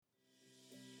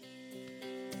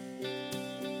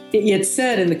It's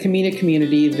said in the Camino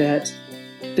community that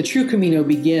the true Camino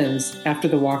begins after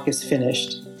the walk is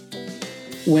finished,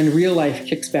 when real life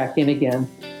kicks back in again.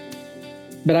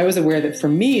 But I was aware that for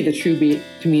me, the true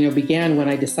Camino began when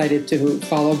I decided to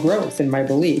follow growth in my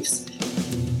beliefs.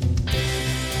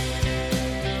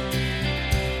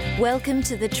 Welcome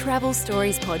to the Travel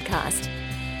Stories Podcast,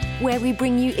 where we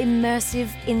bring you immersive,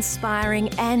 inspiring,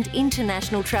 and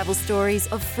international travel stories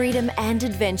of freedom and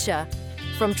adventure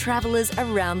from travelers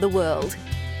around the world.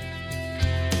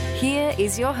 Here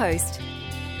is your host,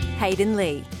 Hayden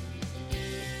Lee.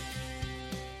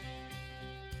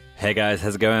 Hey guys,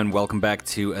 how's it going? Welcome back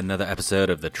to another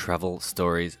episode of the Travel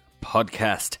Stories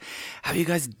Podcast. How are you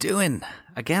guys doing?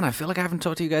 Again, I feel like I haven't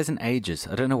talked to you guys in ages.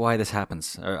 I don't know why this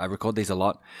happens. I record these a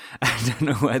lot. I don't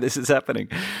know why this is happening.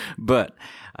 But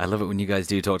I love it when you guys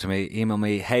do talk to me. Email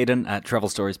me,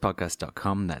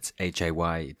 hayden@travelstoriespodcast.com. That's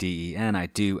Hayden. I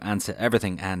do answer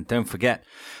everything. And don't forget,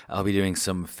 I'll be doing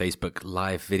some Facebook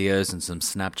live videos and some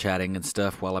Snapchatting and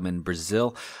stuff while I'm in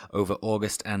Brazil over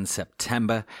August and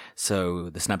September. So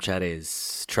the Snapchat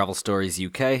is Travel Stories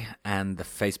UK and the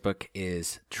Facebook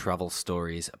is Travel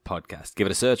Stories Podcast. Give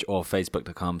it a search or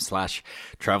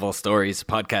facebook.com/Travel Stories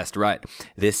Podcast. Right.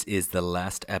 This is the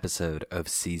last episode of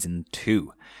season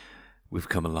 2. We've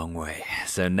come a long way.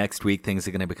 So next week, things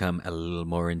are going to become a little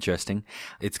more interesting.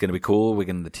 It's going to be cool. We're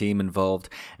getting the team involved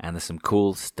and there's some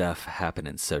cool stuff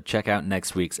happening. So check out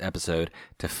next week's episode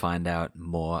to find out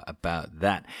more about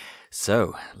that.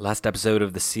 So last episode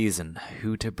of the season,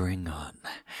 who to bring on?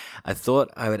 I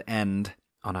thought I would end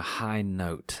on a high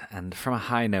note. And from a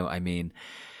high note, I mean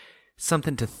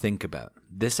something to think about.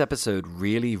 This episode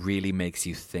really, really makes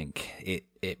you think.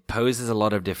 It poses a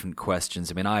lot of different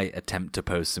questions. I mean, I attempt to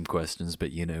pose some questions,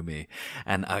 but you know me.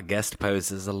 And our guest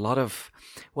poses a lot of,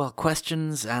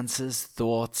 questions, answers,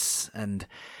 thoughts, and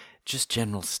just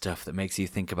general stuff that makes you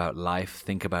think about life,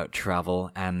 think about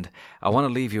travel. And I want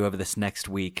to leave you over this next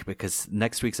week because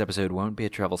next week's episode won't be a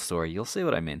travel story. You'll see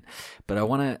what I mean. But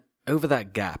over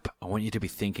that gap, I want you to be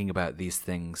thinking about these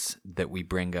things that we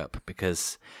bring up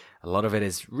because a lot of it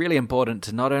is really important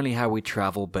to not only how we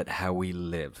travel, but how we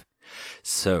live.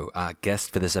 So our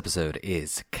guest for this episode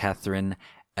is Catherine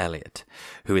Elliott,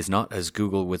 who is not, as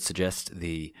Google would suggest,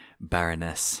 the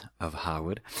Baroness of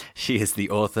Harwood. She is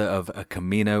the author of A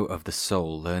Camino of the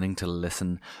Soul, Learning to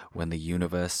Listen When the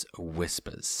Universe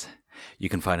Whispers. You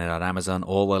can find it on Amazon.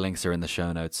 All the links are in the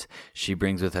show notes. She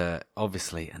brings with her,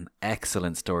 obviously, an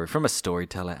excellent story from a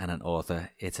storyteller and an author.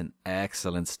 It's an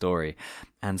excellent story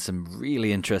and some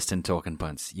really interesting talking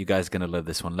points. You guys are going to love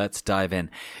this one. Let's dive in.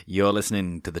 You're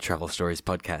listening to the Travel Stories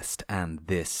Podcast, and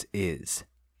this is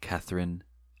Catherine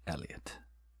Elliott.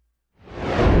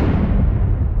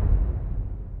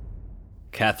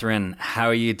 Catherine, how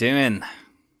are you doing?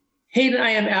 Hayden, I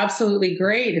am absolutely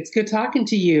great. It's good talking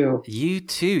to you. You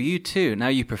too. Now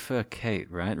you prefer Kate,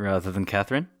 right, rather than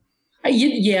Catherine?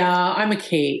 Yeah, I'm a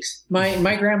Kate.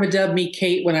 My grandma dubbed me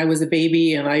Kate when I was a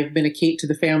baby, and I've been a Kate to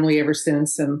the family ever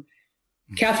since. And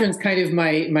Catherine's kind of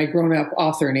my grown-up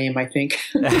author name, I think.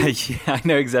 Yeah, I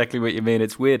know exactly what you mean.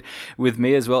 It's weird. With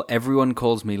me as well, everyone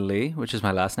calls me Lee, which is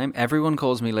my last name. Everyone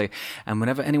calls me Lee. And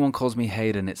whenever anyone calls me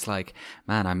Hayden, it's like,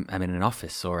 man, I'm in an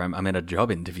office or I'm in a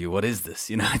job interview. What is this?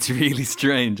 You know, it's really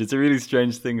strange. It's a really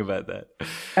strange thing about that.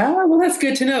 Oh, well, that's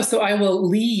good to know. So I will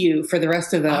Lee you for the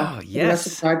rest of the yes. the rest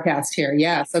of the podcast here.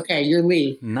 Yes. Okay. You're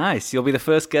Lee. Nice. You'll be the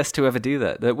first guest to ever do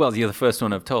that. Well, you're the first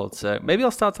one I've told. So maybe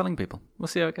I'll start telling people. We'll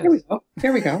see how it goes.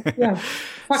 There we go. Yeah.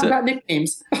 Talk about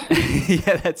nicknames.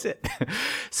 Yeah, that's it.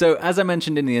 So as I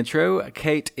mentioned in the intro,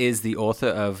 Kate is the author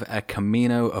of A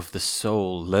Camino of the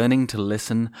Soul, Learning to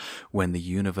Listen When the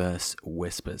Universe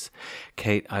Whispers.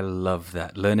 Kate, I love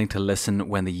that. Learning to listen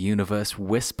when the universe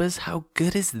whispers. How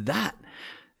good is that?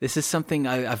 This is something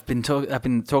I've been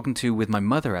talking to with my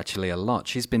mother actually a lot.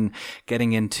 She's been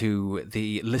getting into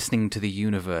the listening to the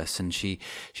universe, and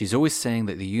she's always saying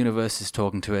that the universe is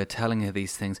talking to her, telling her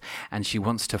these things, and she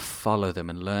wants to follow them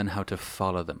and learn how to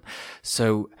follow them.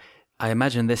 So I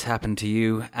imagine this happened to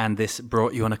you, and this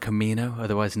brought you on a Camino,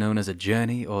 otherwise known as a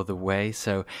journey or the way.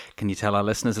 So can you tell our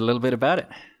listeners a little bit about it?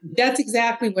 That's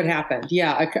exactly what happened.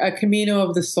 Yeah, a Camino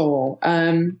of the Soul.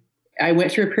 I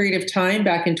went through a period of time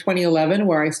back in 2011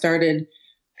 where I started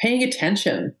paying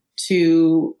attention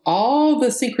to all the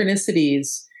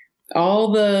synchronicities,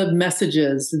 all the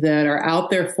messages that are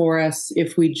out there for us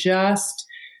if we just,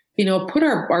 put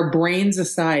our brains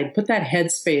aside, put that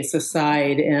headspace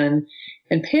aside and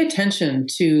pay attention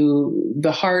to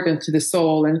the heart and to the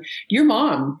soul. And your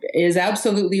mom is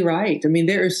absolutely right. I mean,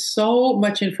 there is so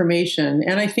much information.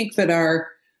 And I think that our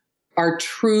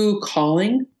true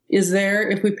calling is there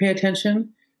if we pay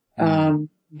attention.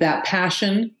 that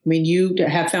passion. I mean, you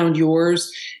have found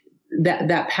yours,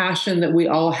 that passion that we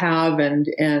all have, and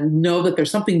know that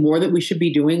there's something more that we should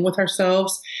be doing with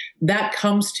ourselves. That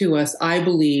comes to us, I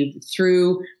believe,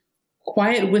 through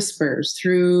quiet whispers,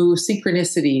 through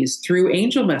synchronicities, through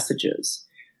angel messages,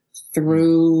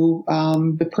 through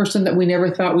the person that we never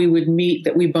thought we would meet,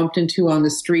 that we bumped into on the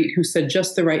street, who said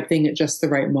just the right thing at just the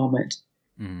right moment.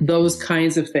 Those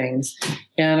kinds of things.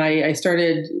 And I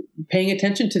started paying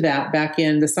attention to that back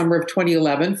in the summer of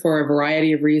 2011 for a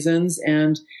variety of reasons.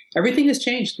 And everything has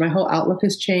changed. My whole outlook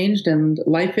has changed, and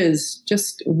life is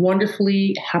just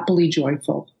wonderfully, happily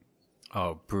joyful.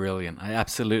 Oh, brilliant. I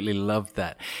absolutely loved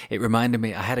that. It reminded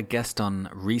me, I had a guest on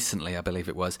recently, I believe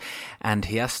it was, and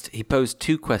he posed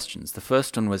two questions. The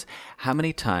first one was, how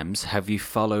many times have you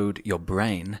followed your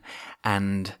brain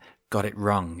and got it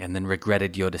wrong and then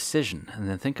regretted your decision? And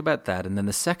then think about that. And then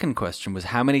the second question was,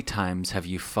 how many times have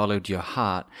you followed your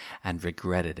heart and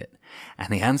regretted it? And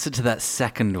the answer to that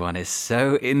second one is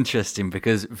so interesting,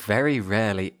 because very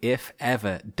rarely, if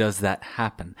ever, does that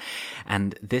happen.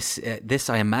 And this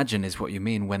I imagine is what you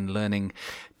mean when learning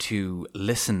to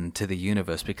listen to the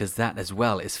universe, because that as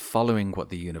well is following what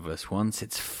the universe wants.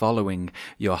 It's following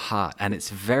your heart, and it's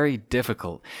very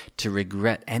difficult to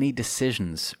regret any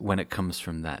decisions when it comes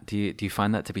from that. Do you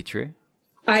find that to be true?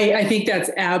 I think that's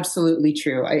absolutely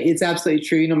true. It's absolutely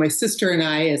true. You know, my sister and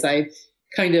I, as I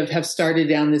kind of have started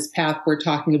down this path, we're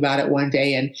talking about it one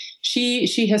day, and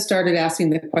she has started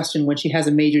asking the question when she has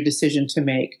a major decision to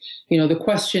make. You know, the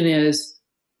question is,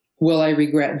 will I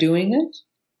regret doing it?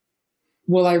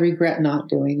 Will I regret not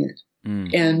doing it?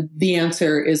 And the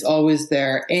answer is always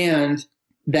there. And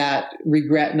that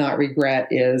regret, not regret,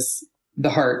 is the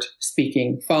heart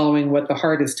speaking, following what the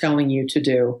heart is telling you to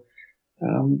do.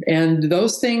 And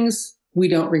those things we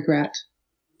don't regret.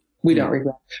 We don't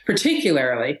regret,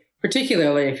 particularly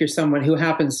if you're someone who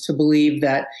happens to believe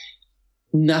that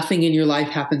nothing in your life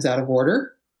happens out of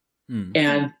order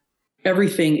and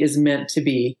everything is meant to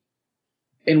be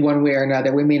in one way or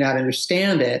another. We may not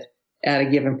understand it at a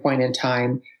given point in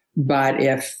time, but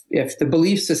if your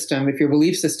belief system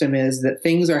is that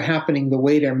things are happening the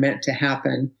way they're meant to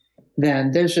happen,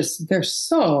 then there's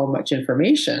so much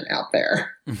information out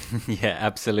there. Yeah,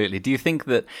 absolutely. Do you think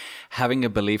that having a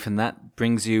belief in that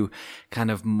brings you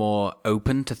kind of more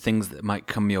open to things that might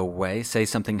come your way? Say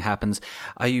something happens,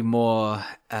 are you more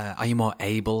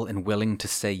able and willing to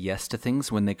say yes to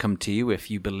things when they come to you, if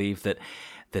you believe that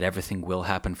everything will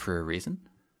happen for a reason?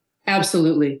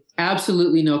 Absolutely.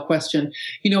 Absolutely. No question.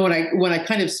 You know, when I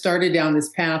kind of started down this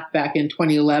path back in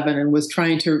 2011 and was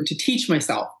trying to teach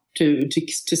myself to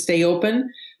stay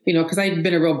open, you know, because I'd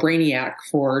been a real brainiac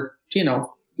for, you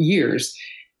know, years,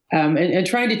 and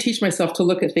trying to teach myself to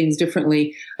look at things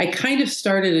differently, I kind of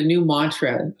started a new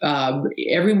mantra.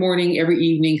 Every morning, every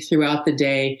evening throughout the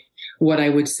day, what I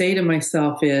would say to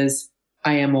myself is,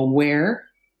 I am aware,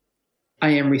 I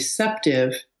am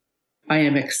receptive, I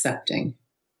am accepting.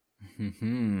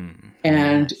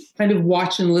 And kind of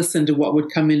watch and listen to what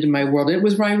would come into my world. It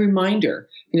was my reminder,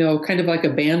 you know, kind of like a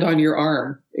band on your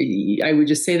arm. I would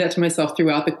just say that to myself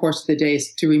throughout the course of the day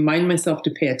to remind myself to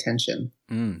pay attention.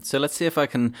 So let's see if I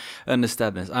can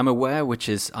understand this. I'm aware,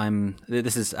 this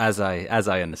is as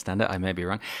I understand it, I may be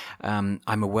wrong.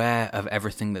 I'm aware of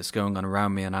everything that's going on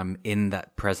around me, and I'm in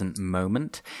that present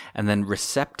moment. And then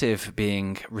receptive,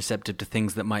 being receptive to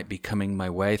things that might be coming my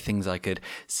way, things I could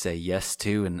say yes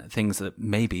to, and things that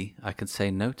maybe I could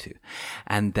say no to.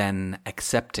 And then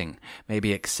accepting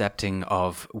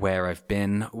of where I've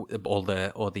been, all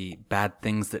the bad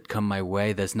things that come my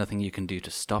way. There's nothing you can do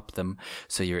to stop them,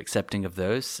 so you're accepting of those.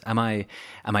 Am I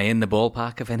in the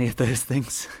ballpark of any of those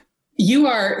things? You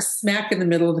are smack in the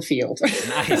middle of the field.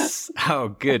 Nice. Oh,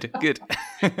 good.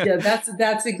 Yeah,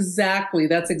 that's exactly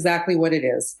what it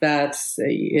is.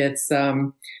 It's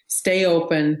stay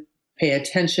open, pay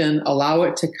attention, allow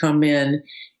it to come in,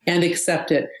 and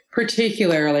accept it.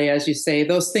 Particularly, as you say,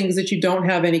 those things that you don't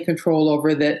have any control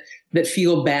over that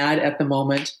feel bad at the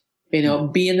moment. You know,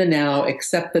 be in the now,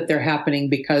 accept that they're happening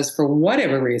because for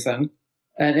whatever reason,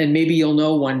 and maybe you'll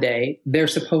know one day, they're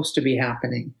supposed to be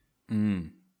happening.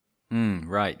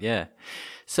 Right, yeah.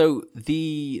 So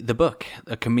the book,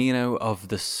 A Camino of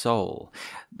the Soul,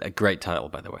 a great title,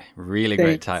 by the way. Really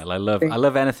great title. I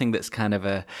love anything that's kind of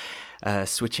a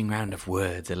switching round of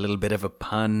words, a little bit of a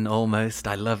pun almost.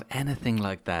 I love anything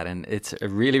like that, and it's a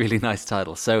really, really nice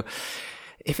title. So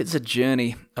if it's a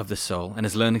journey of the soul and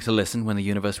is learning to listen when the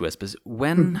universe whispers,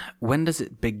 when does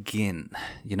it begin?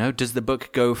 You know, does the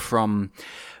book go from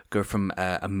go from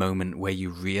a moment where you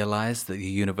realize that the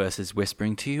universe is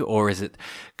whispering to you, or is it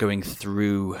going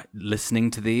through listening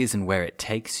to these and where it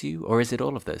takes you, or is it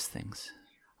all of those things?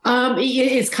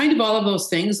 It's kind of all of those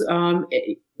things.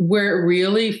 Where it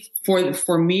really,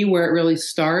 for me, where it really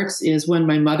starts is when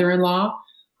my mother-in-law,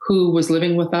 who was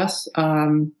living with us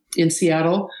in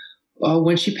Seattle,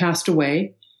 when she passed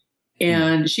away,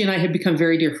 and she and I had become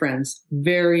very dear friends,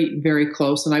 very, very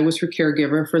close. And I was her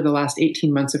caregiver for the last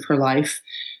 18 months of her life.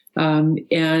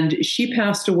 And she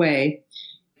passed away.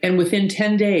 And within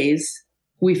 10 days,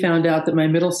 we found out that my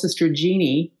middle sister,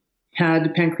 Jeannie,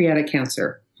 had pancreatic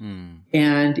cancer.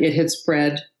 And it had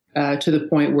spread to the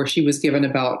point where she was given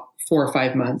about 4 or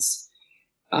 5 months.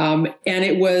 And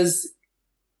it was,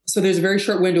 so there's a very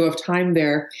short window of time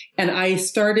there. And I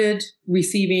started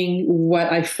receiving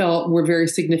what I felt were very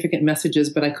significant messages,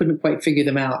 but I couldn't quite figure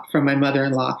them out from my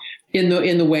mother-in-law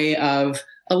in the way of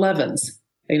 11s,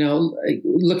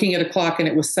 looking at a clock and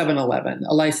it was 7-11,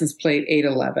 a license plate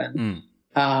 8-11.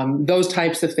 Those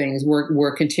types of things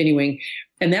were continuing.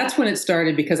 And that's when it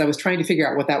started, because I was trying to figure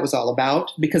out what that was all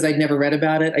about, because I'd never read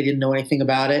about it. I didn't know anything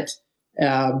about it.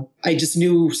 I just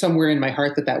knew somewhere in my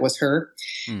heart that was her.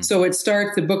 So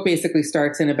the book basically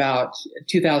starts in about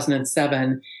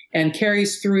 2007 and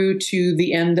carries through to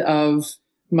the end of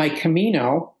my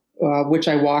Camino, which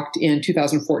I walked in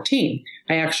 2014.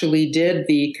 I actually did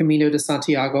the Camino de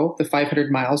Santiago, the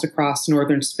 500 miles across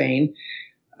northern Spain,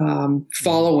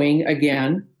 following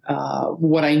again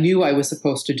what I knew I was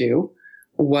supposed to do,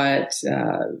 what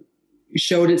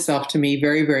showed itself to me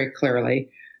very, very clearly.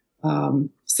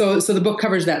 So the book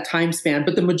covers that time span,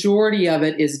 but the majority of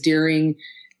it is during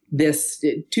this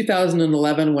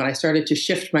 2011, when I started to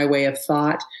shift my way of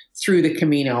thought through the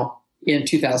Camino in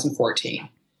 2014.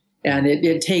 And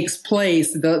it takes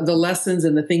place, the lessons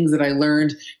and the things that I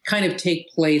learned kind of take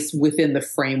place within the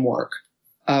framework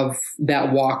of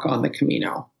that walk on the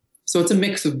Camino. So it's a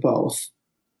mix of both.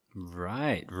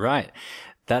 Right.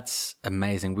 That's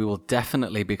amazing. We will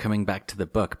definitely be coming back to the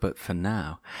book, but for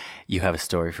now, you have a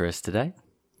story for us today?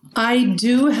 I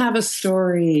do have a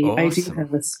story. Awesome. I do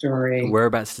have a story.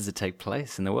 Whereabouts does it take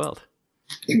place in the world?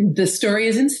 The story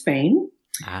is in Spain.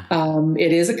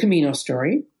 It is a Camino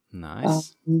story.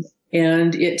 Nice.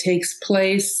 And it takes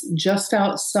place just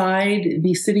outside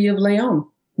the city of León,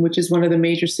 which is one of the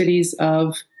major cities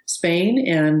of Spain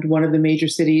and one of the major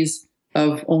cities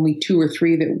of only 2 or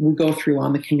 3 that we go through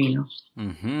on the Camino.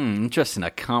 Interesting. I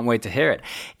can't wait to hear it.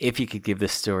 If you could give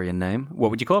this story a name, what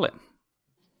would you call it?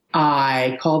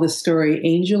 I call this story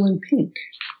Angel in Pink.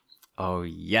 Oh,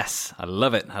 yes. I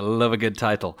love it. I love a good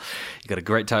title. You got a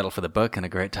great title for the book and a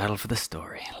great title for the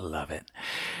story. Love it.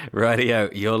 Rightio.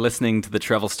 You're listening to the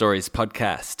Travel Stories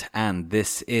podcast, and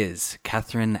this is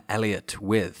Catherine Elliott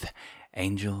with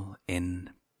Angel in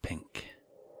Pink.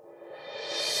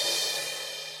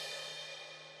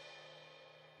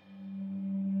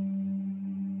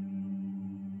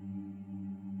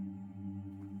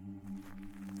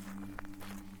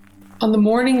 On the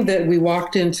morning that we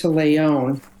walked into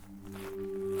León,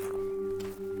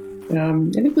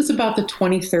 and it was about the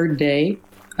 23rd day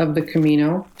of the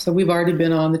Camino. So we've already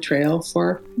been on the trail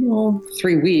for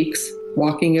 3 weeks,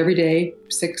 walking every day,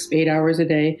 6-8 hours a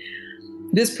day.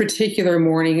 This particular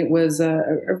morning, it was a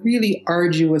really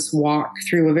arduous walk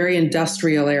through a very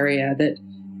industrial area that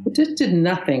just did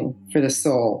nothing for the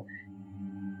soul.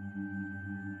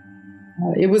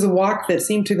 It was a walk that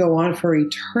seemed to go on for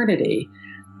eternity.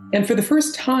 And for the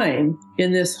first time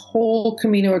in this whole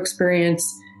Camino experience,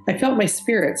 I felt my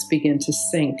spirits begin to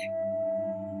sink.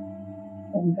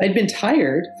 I'd been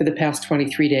tired for the past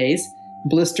 23 days,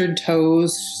 blistered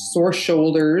toes, sore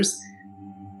shoulders,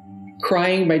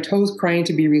 my toes crying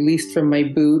to be released from my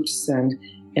boots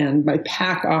and my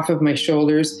pack off of my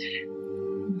shoulders.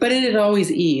 But it had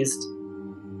always eased.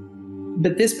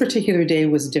 But this particular day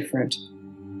was different.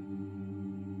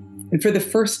 And for the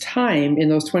first time in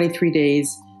those 23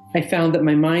 days, I found that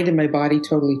my mind and my body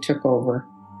totally took over,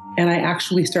 and I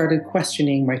actually started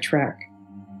questioning my trek.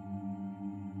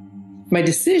 My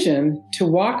decision to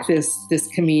walk this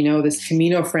Camino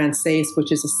Francés,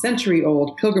 which is a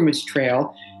century-old pilgrimage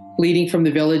trail leading from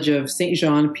the village of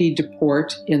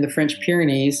Saint-Jean-Pied-de-Port in the French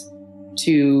Pyrenees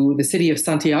to the city of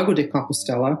Santiago de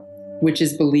Compostela, which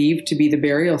is believed to be the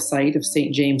burial site of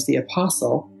St. James the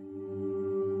Apostle.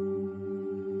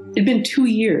 It'd been 2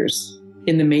 years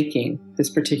in the making,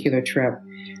 this particular trip.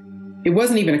 It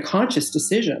wasn't even a conscious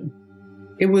decision.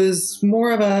 It was more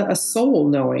of a soul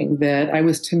knowing that I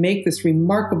was to make this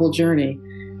remarkable journey.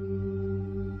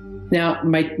 Now,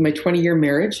 my 20-year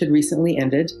marriage had recently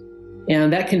ended,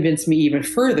 And that convinced me even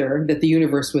further that the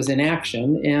universe was in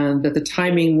action and that the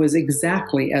timing was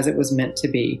exactly as it was meant to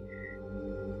be.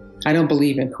 I don't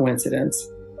believe in coincidence.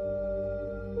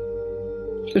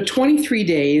 The 23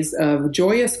 days of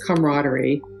joyous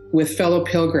camaraderie with fellow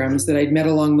pilgrims that I'd met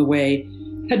along the way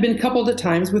had been coupled at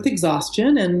times with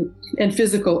exhaustion and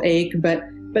physical ache, but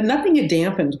nothing had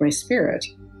dampened my spirit.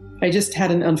 I just had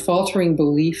an unfaltering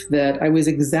belief that I was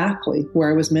exactly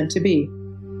where I was meant to be.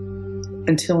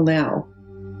 Until now.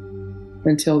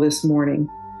 Until this morning.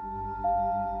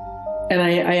 And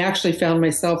I actually found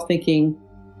myself thinking,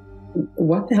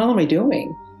 what the hell am I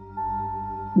doing?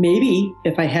 Maybe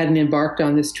if I hadn't embarked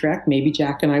on this trek, maybe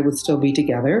Jack and I would still be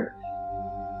together.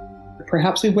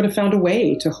 Perhaps we would have found a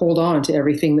way to hold on to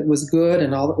everything that was good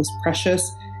and all that was precious.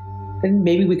 And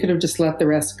maybe we could have just let the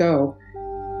rest go.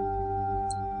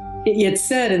 It's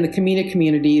said in the Camino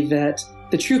community that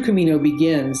the true Camino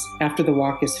begins after the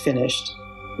walk is finished,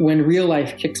 when real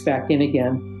life kicks back in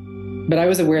again. But I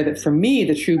was aware that for me,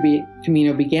 the true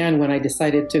Camino began when I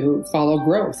decided to follow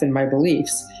growth in my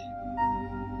beliefs.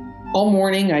 All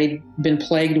morning, I'd been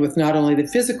plagued with not only the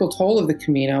physical toll of the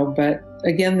Camino, but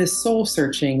again, this soul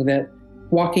searching that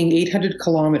walking 800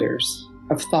 kilometers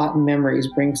of thought and memories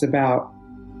brings about.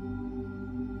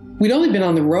 We'd only been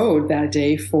on the road that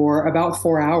day for about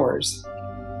 4 hours.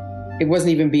 It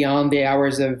wasn't even beyond the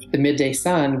hours of the midday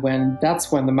sun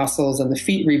that's when the muscles and the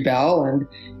feet rebel,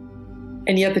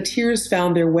 and yet the tears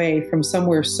found their way from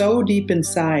somewhere so deep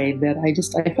inside that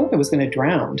I felt I was going to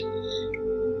drown.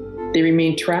 They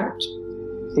remained trapped.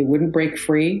 They wouldn't break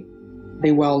free.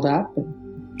 They welled up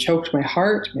and choked my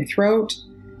heart, my throat.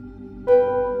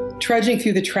 Trudging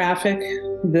through the traffic,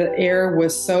 the air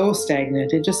was so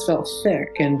stagnant. It just felt thick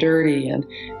and dirty, and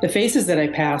the faces that I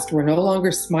passed were no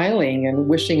longer smiling and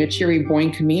wishing a cheery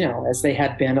Buen Camino as they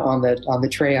had been on the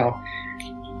trail.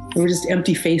 They were just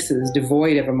empty faces,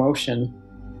 devoid of emotion.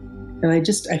 And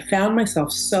I found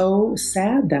myself so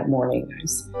sad that morning. I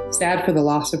was sad for the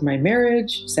loss of my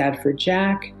marriage, sad for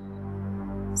Jack,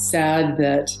 sad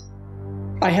that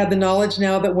I had the knowledge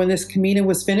now that when this Camino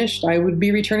was finished, I would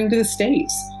be returning to the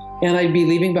States and I'd be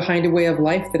leaving behind a way of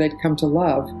life that I'd come to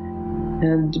love.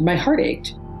 And my heart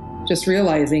ached, just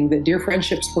realizing that dear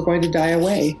friendships were going to die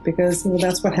away because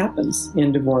that's what happens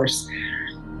in divorce.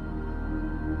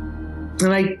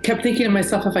 And I kept thinking to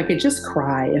myself, if I could just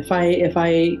cry, if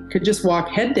I could just walk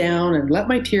head down and let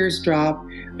my tears drop,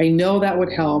 I know that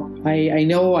would help. I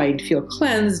know I'd feel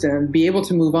cleansed and be able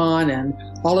to move on and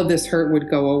all of this hurt would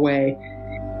go away.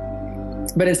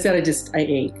 But instead I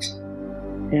ached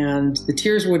and the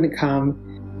tears wouldn't come.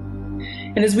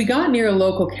 And as we got near a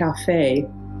local cafe,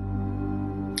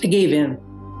 I gave in.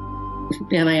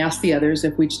 And I asked the others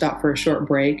if we'd stop for a short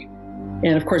break.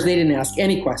 And of course, they didn't ask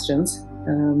any questions.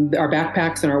 Our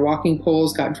backpacks and our walking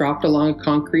poles got dropped along a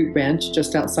concrete bench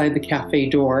just outside the cafe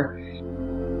door.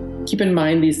 Keep in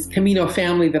mind, this Camino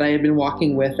family that I had been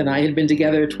walking with and I had been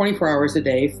together 24 hours a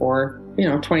day for,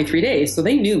 23 days. So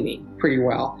they knew me pretty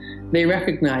well. They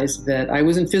recognized that I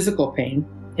was in physical pain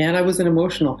and I was in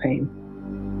emotional pain.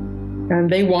 And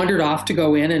they wandered off to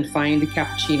go in and find a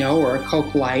cappuccino or a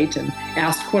Coke Light and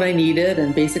asked what I needed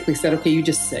and basically said, okay, you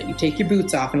just sit, you take your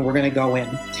boots off and we're going to go in.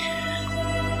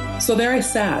 So there I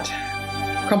sat,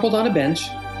 crumpled on a bench,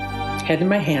 head in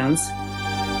my hands,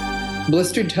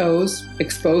 blistered toes,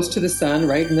 exposed to the sun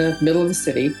right in the middle of the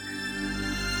city.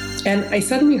 And I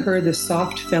suddenly heard this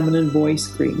soft feminine voice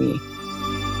greet me.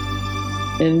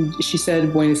 And she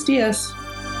said, "Buenos dias."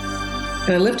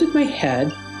 And I lifted my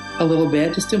head a little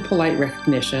bit, just in polite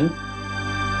recognition.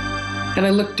 And I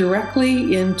looked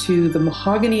directly into the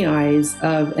mahogany eyes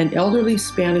of an elderly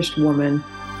Spanish woman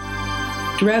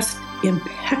dressed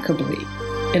impeccably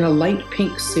in a light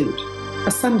pink suit,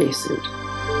 a Sunday suit.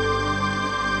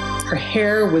 Her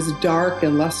hair was dark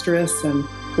and lustrous and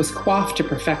was coiffed to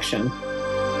perfection.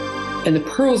 And the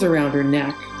pearls around her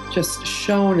neck just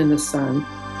shone in the sun.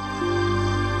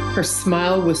 Her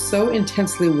smile was so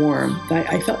intensely warm that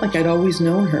I felt like I'd always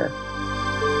known her.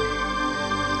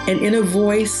 And in a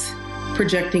voice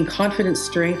projecting confident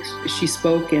strength, she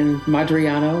spoke in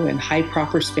Madriano and high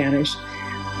proper Spanish.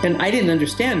 And I didn't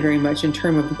understand very much in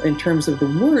terms of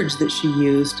the words that she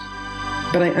used,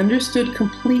 but I understood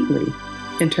completely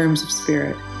in terms of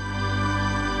spirit.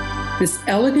 This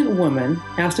elegant woman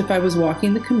asked if I was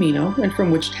walking the Camino and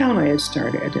from which town I had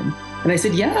started. And I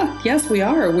said, yes, we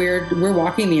are. We're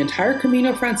walking the entire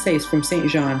Camino Frances from Saint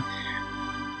Jean.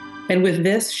 And with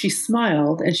this, she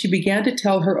smiled and she began to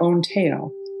tell her own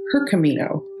tale, her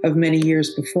Camino of many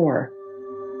years before.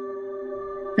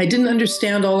 I didn't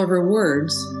understand all of her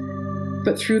words,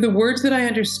 but through the words that I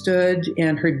understood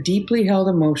and her deeply held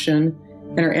emotion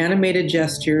and her animated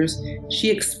gestures, she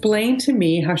explained to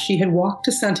me how she had walked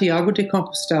to Santiago de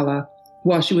Compostela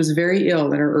while she was very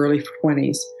ill in her early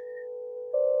 20s.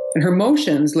 And her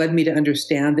motions led me to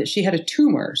understand that she had a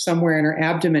tumor somewhere in her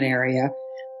abdomen area.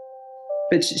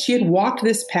 But she had walked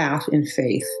this path in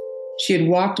faith. She had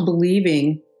walked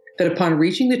believing that upon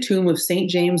reaching the tomb of St.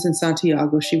 James in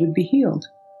Santiago, she would be healed.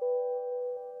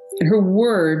 And her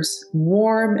words,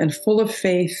 warm and full of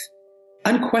faith,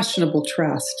 unquestionable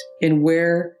trust in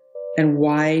where and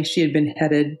why she had been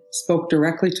headed, spoke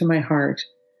directly to my heart.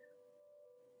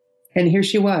 And here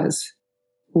she was,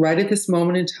 right at this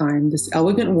moment in time, this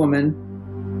elegant woman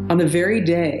on the very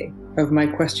day of my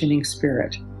questioning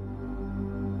spirit.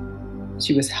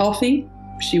 She was healthy,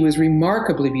 she was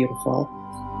remarkably beautiful,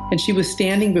 and she was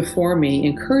standing before me,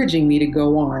 encouraging me to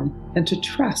go on and to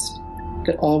trust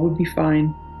that all would be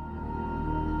fine,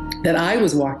 that I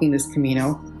was walking this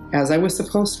Camino as I was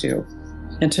supposed to,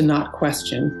 and to not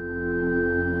question.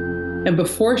 And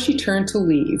before she turned to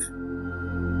leave,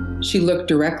 she looked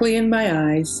directly in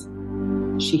my eyes,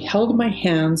 she held my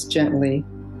hands gently,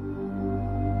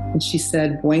 and she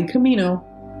said, "Buen camino,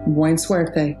 buen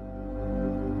suerte."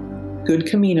 Good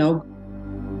Camino,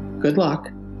 good luck.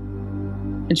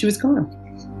 And she was gone.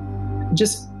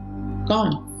 Just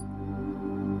gone.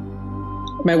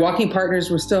 My walking partners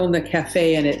were still in the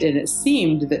cafe, and it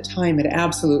seemed that time had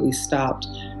absolutely stopped.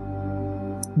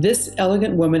 This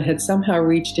elegant woman had somehow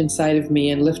reached inside of me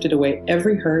and lifted away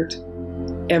every hurt,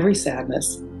 every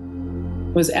sadness,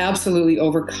 was absolutely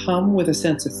overcome with a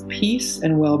sense of peace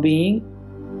and well-being.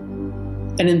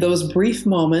 And in those brief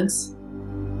moments,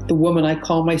 the woman I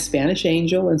call my Spanish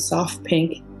angel in soft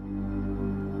pink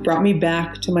brought me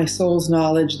back to my soul's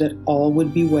knowledge that all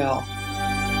would be well.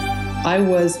 I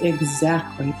was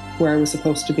exactly where I was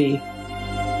supposed to be.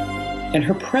 And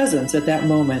her presence at that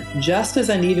moment, just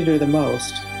as I needed her the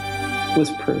most,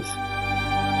 was proof.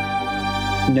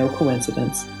 No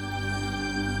coincidence.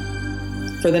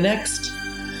 For the next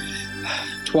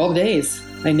 12 days,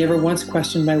 I never once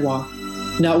questioned my walk.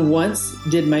 Not once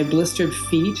did my blistered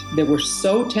feet that were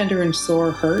so tender and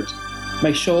sore hurt,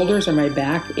 my shoulders or my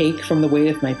back ache from the weight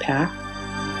of my pack.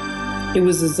 It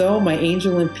was as though my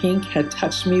angel in pink had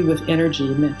touched me with energy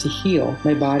meant to heal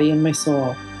my body and my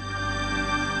soul.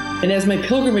 And as my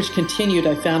pilgrimage continued,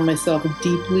 I found myself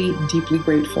deeply, deeply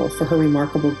grateful for her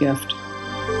remarkable gift.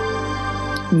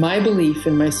 My belief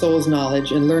in my soul's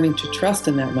knowledge and learning to trust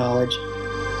in that knowledge,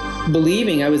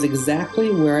 believing I was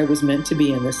exactly where I was meant to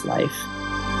be in this life,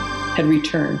 had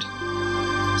returned,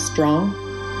 strong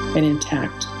and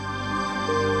intact.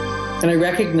 And I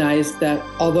recognized that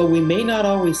although we may not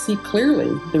always see clearly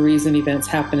the reason events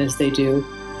happen as they do,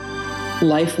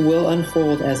 life will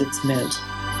unfold as it's meant.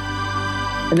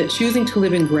 And that choosing to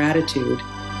live in gratitude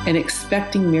and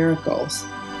expecting miracles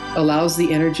allows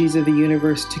the energies of the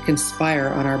universe to conspire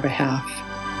on our behalf.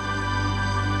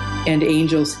 And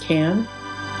angels can,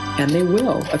 and they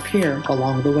will, appear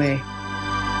along the way.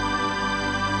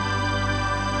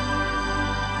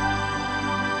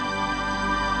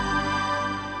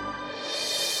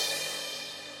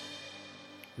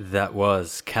 That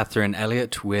was Catherine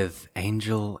Elliott with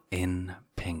Angel in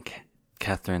Pink.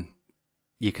 Catherine,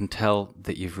 you can tell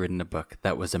that you've written a book.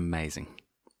 That was amazing.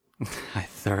 I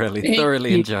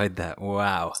thoroughly enjoyed that.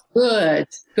 Wow. Good.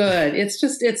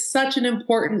 It's such an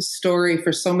important story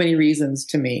for so many reasons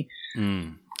to me.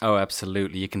 Oh,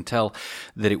 absolutely. You can tell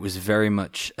that it was very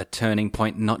much a turning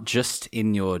point, not just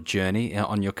in your journey,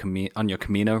 on your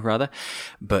Camino rather,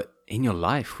 but in your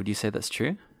life. Would you say that's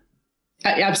true?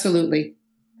 Absolutely.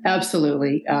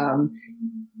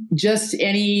 Just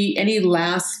any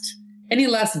last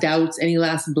doubts, any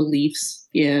last beliefs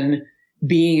in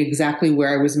being exactly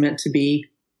where I was meant to be,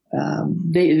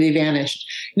 they vanished.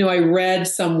 You know, I read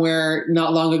somewhere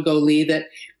not long ago, Lee, that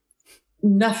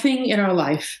nothing in our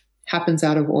life happens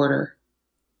out of order.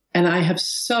 And I have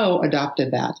so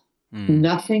adopted that.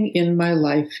 Nothing in my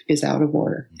life is out of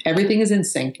order. Everything is in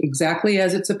sync, exactly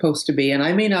as it's supposed to be. And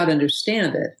I may not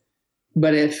understand it,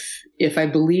 but if I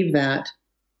believe that,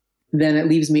 then it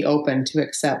leaves me open to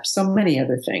accept so many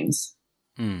other things.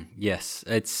 Yes,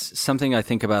 it's something I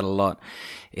think about a lot,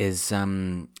 is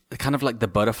kind of like the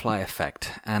butterfly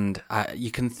effect. And you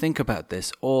can think about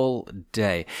this all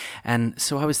day. And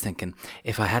so I was thinking,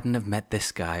 if I hadn't have met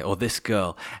this guy or this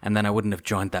girl, and then I wouldn't have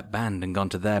joined that band and gone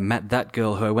to there, met that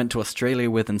girl who I went to Australia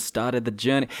with and started the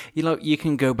journey, you know, you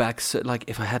can go back, so, like,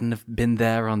 if I hadn't have been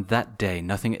there on that day,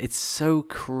 nothing, it's so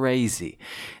crazy.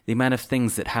 The amount of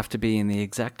things that have to be in the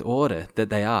exact order that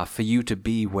they are for you to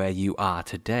be where you are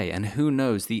today. And who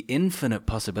knows the infinite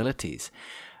possibilities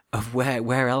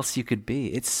where else you could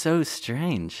be. It's so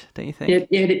strange, don't you think?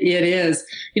 It is.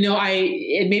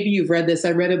 Maybe you've read this.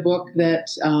 I read a book that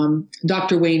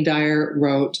Dr. Wayne Dyer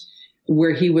wrote,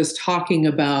 where he was talking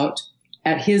about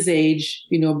at his age,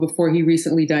 before he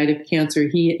recently died of cancer,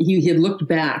 he had looked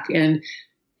back and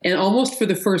almost for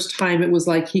the first time, it was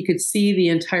like he could see the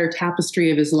entire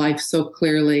tapestry of his life so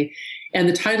clearly. And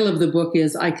the title of the book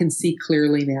is "I Can See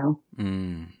Clearly Now."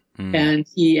 And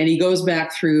he goes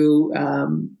back through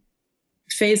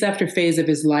phase after phase of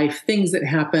his life, things that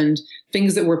happened,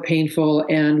 things that were painful,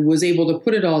 and was able to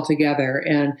put it all together.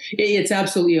 And it's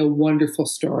absolutely a wonderful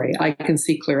story. I can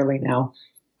see clearly now.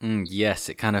 Yes,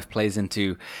 it kind of plays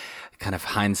into kind of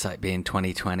hindsight being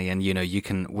 2020, and you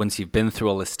can, once you've been through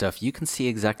all this stuff, you can see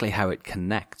exactly how it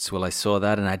connects. Well, I saw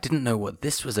that and I didn't know what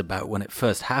this was about when it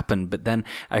first happened, but then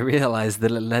I realized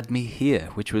that it led me here,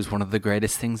 which was one of the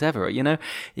greatest things ever.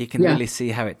 You can really see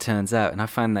how it turns out, and I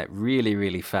find that really,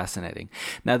 really fascinating.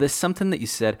 Now, there's something that you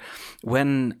said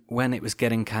when it was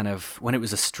getting when it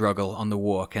was a struggle on the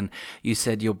walk, and you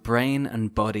said your brain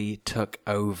and body took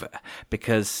over,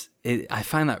 because I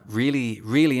find that really,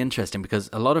 really interesting, because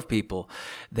a lot of people,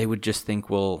 they would just think,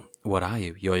 well, what are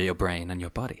you? You're your brain and your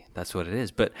body. That's what it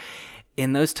is. But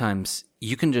in those times,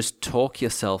 you can just talk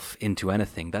yourself into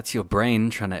anything. That's your brain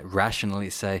trying to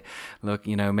rationally say, look,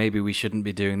 maybe we shouldn't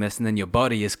be doing this. And then your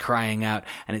body is crying out,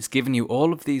 and it's giving you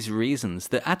all of these reasons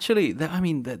that actually,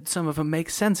 that some of them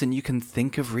make sense. And you can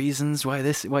think of reasons why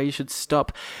you should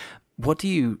stop. What do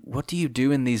you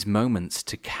do in these moments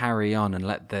to carry on and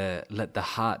let the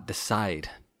heart decide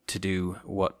to do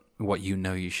what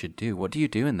you should do? What do you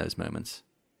do in those moments?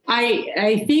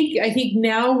 I think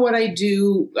now what I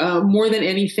do more than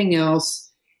anything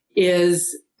else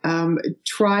is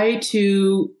try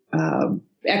to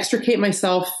extricate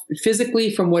myself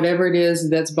physically from whatever it is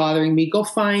that's bothering me. Go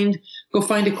find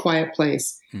a quiet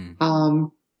place,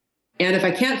 and if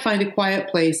I can't find a quiet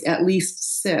place, at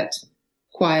least sit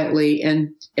quietly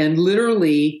and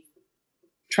literally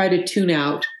try to tune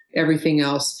out everything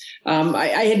else. I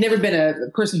had never been a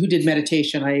person who did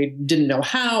meditation. I didn't know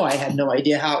how. I had no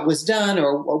idea how it was done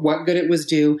or what good it was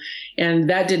do. And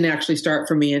that didn't actually start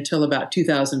for me until about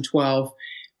 2012.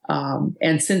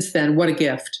 And since then, what a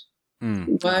gift.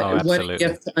 What a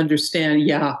gift to understand.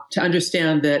 Yeah, to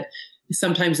understand that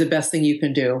sometimes the best thing you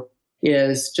can do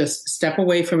is just step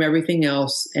away from everything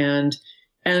else and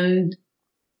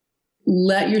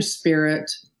let your spirit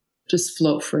just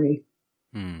float free.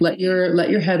 Let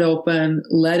your head open,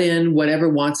 let in whatever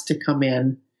wants to come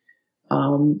in.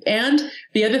 And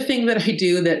the other thing that I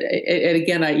do that, and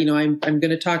again, I'm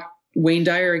going to talk Wayne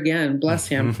Dyer again, bless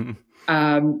him.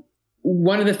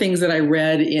 One of the things that I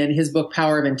read in his book,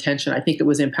 Power of Intention, I think it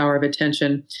was in Power of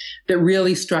Attention, that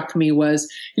really struck me was,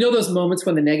 those moments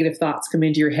when the negative thoughts come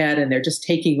into your head and they're just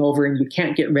taking over and you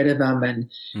can't get rid of them.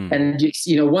 And just,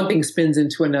 one thing spins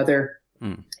into another.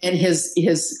 And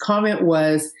his comment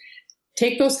was,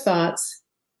 take those thoughts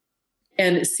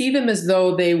and see them as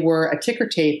though they were a ticker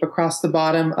tape across the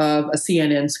bottom of a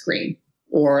CNN screen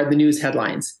or the news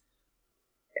headlines.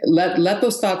 Let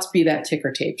those thoughts be that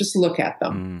ticker tape. Just look at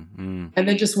them and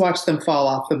then just watch them fall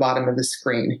off the bottom of the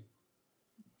screen.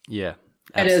 Yeah.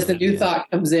 And as the new thought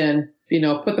comes in,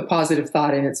 put the positive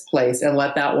thought in its place and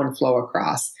let that one flow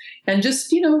across, and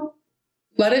just,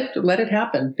 let it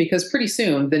happen, because pretty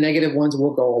soon the negative ones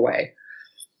will go away.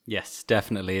 Yes,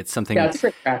 definitely. It's something. Yeah, it's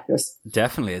great practice.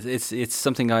 Definitely, it's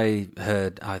something I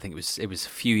heard. I think it was a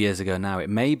few years ago now.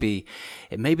 It may be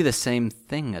the same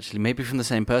thing actually. Maybe from the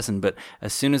same person. But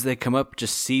as soon as they come up,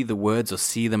 just see the words or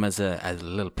see them as a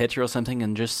little picture or something,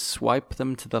 and just swipe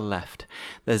them to the left.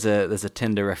 There's a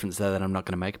Tinder reference there that I'm not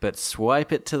going to make, but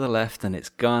swipe it to the left and it's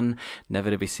gone, never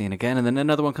to be seen again. And then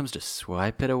another one comes, just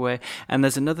swipe it away. And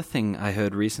there's another thing I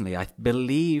heard recently. I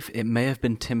believe it may have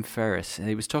been Tim Ferriss.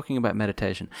 He was talking about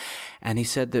meditation. And he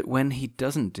said that when he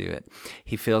doesn't do it,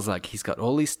 he feels like he's got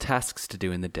all these tasks to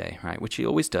do in the day, right? Which he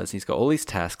always does. He's got all these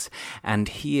tasks, and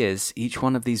he is each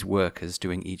one of these workers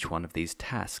doing each one of these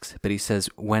tasks. But he says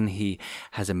when he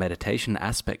has a meditation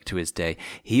aspect to his day,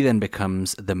 he then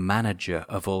becomes the manager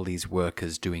of all these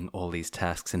workers doing all these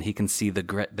tasks, and he can see the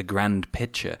grand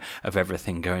picture of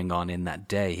everything going on in that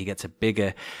day. He gets a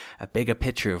bigger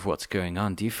picture of what's going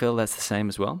on. Do you feel that's the same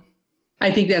as well? I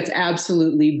think that's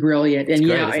absolutely brilliant. And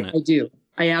great, I do.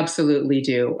 I absolutely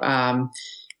do.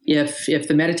 If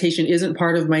the meditation isn't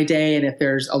part of my day, and if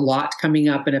there's a lot coming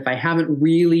up, and if I haven't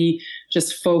really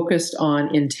just focused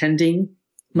on intending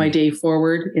my day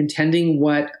forward, intending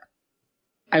what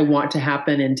I want to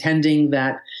happen, intending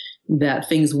that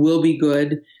things will be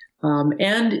good,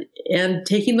 and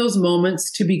taking those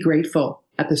moments to be grateful.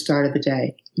 at the start of the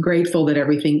day. Grateful that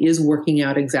everything is working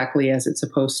out exactly as it's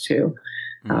supposed to.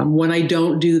 When I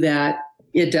don't do that,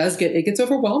 it gets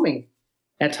overwhelming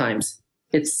at times.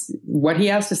 It's what he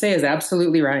has to say is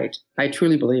absolutely right. I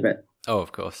truly believe it. Oh,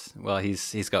 of course. Well,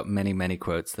 he's got many, many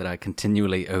quotes that I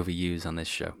continually overuse on this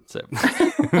show. So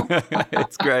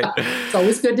it's great. It's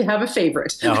always good to have a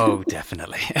favorite. Oh,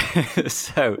 definitely.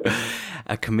 So,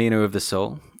 A Camino of the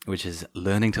Soul, which is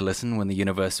learning to listen when the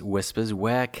universe whispers.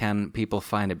 Where can people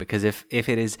find it? Because if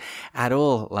it is at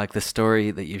all like the story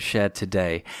that you've shared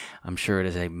today, I'm sure it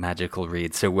is a magical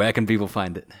read. So where can people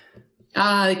find it?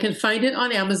 You can find it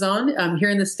on Amazon.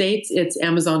 Here in the States, it's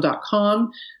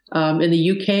Amazon.com. In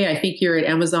the UK, I think you're at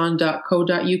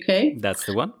Amazon.co.uk. That's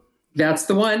the one? That's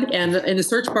the one. And in the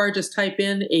search bar, just type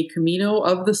in A Camino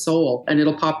of the Soul, and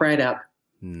it'll pop right up.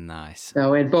 Nice.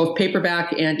 So in both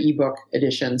paperback and ebook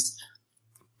editions.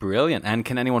 Brilliant. And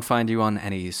can anyone find you on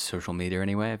any social media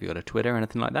anyway? Have you got a Twitter or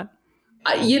anything like that?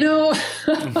 I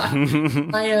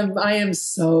am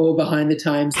so behind the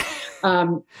times.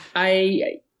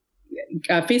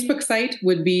 Facebook site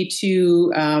would be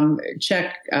to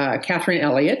check Catherine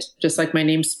Elliott, just like my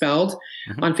name's spelled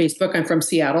on Facebook. I'm from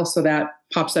Seattle, so that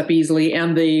pops up easily.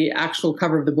 And the actual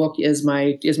cover of the book is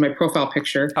my profile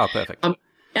picture. Oh, perfect.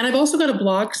 And I've also got a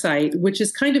blog site, which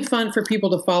is kind of fun for people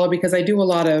to follow because I do a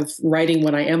lot of writing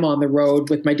when I am on the road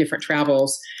with my different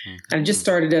travels. I just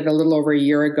started it a little over a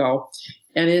year ago.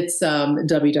 And it's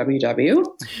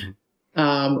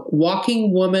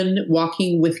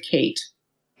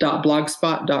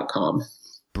www.walkingwomanwalkingwithkate.blogspot.com.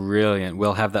 Brilliant.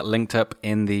 We'll have that linked up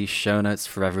in the show notes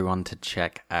for everyone to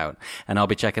check out. And I'll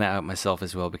be checking it out myself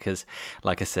as well because,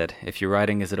 like I said, if your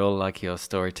writing is at all like your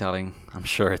storytelling, I'm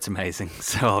sure it's amazing.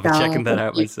 So I'll be checking that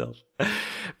out myself.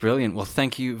 Brilliant. Well,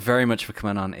 thank you very much for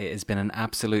coming on. It has been an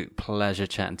absolute pleasure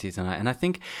chatting to you tonight. And I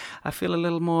think I feel a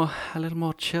little more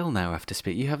chill now after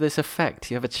speak. You have this effect.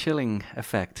 You have a chilling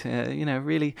effect,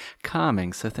 really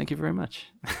calming. So thank you very much.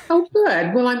 Oh,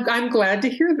 good. Well, I'm glad to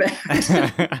hear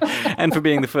that. And for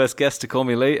being the first guest to call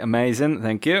me Lee. Amazing.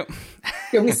 Thank you.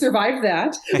 Yeah, we survived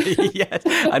that. Yes.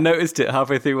 I noticed it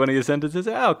halfway through one of your sentences.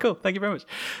 Oh, cool. Thank you very much.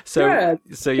 So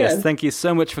yes, thank you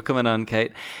so much for coming on,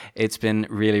 Kate. It's been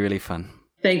really, really fun.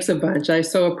 Thanks a bunch. I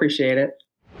so appreciate it.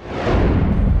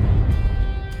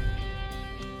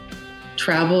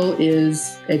 Travel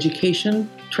is education.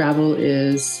 Travel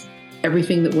is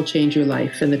everything that will change your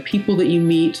life. And the people that you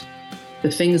meet, the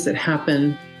things that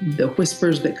happen, the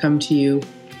whispers that come to you,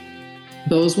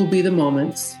 those will be the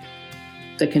moments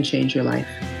that can change your life.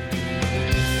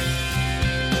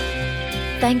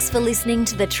 Thanks for listening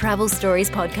to the Travel Stories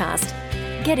podcast.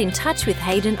 Get in touch with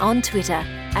Hayden on Twitter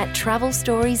at Travel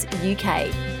Stories UK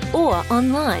or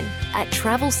online at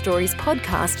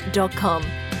travelstoriespodcast.com,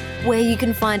 where you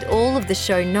can find all of the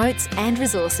show notes and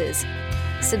resources.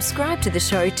 Subscribe to the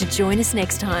show to join us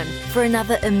next time for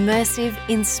another immersive,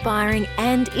 inspiring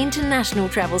and international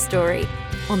travel story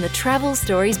on the Travel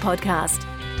Stories podcast.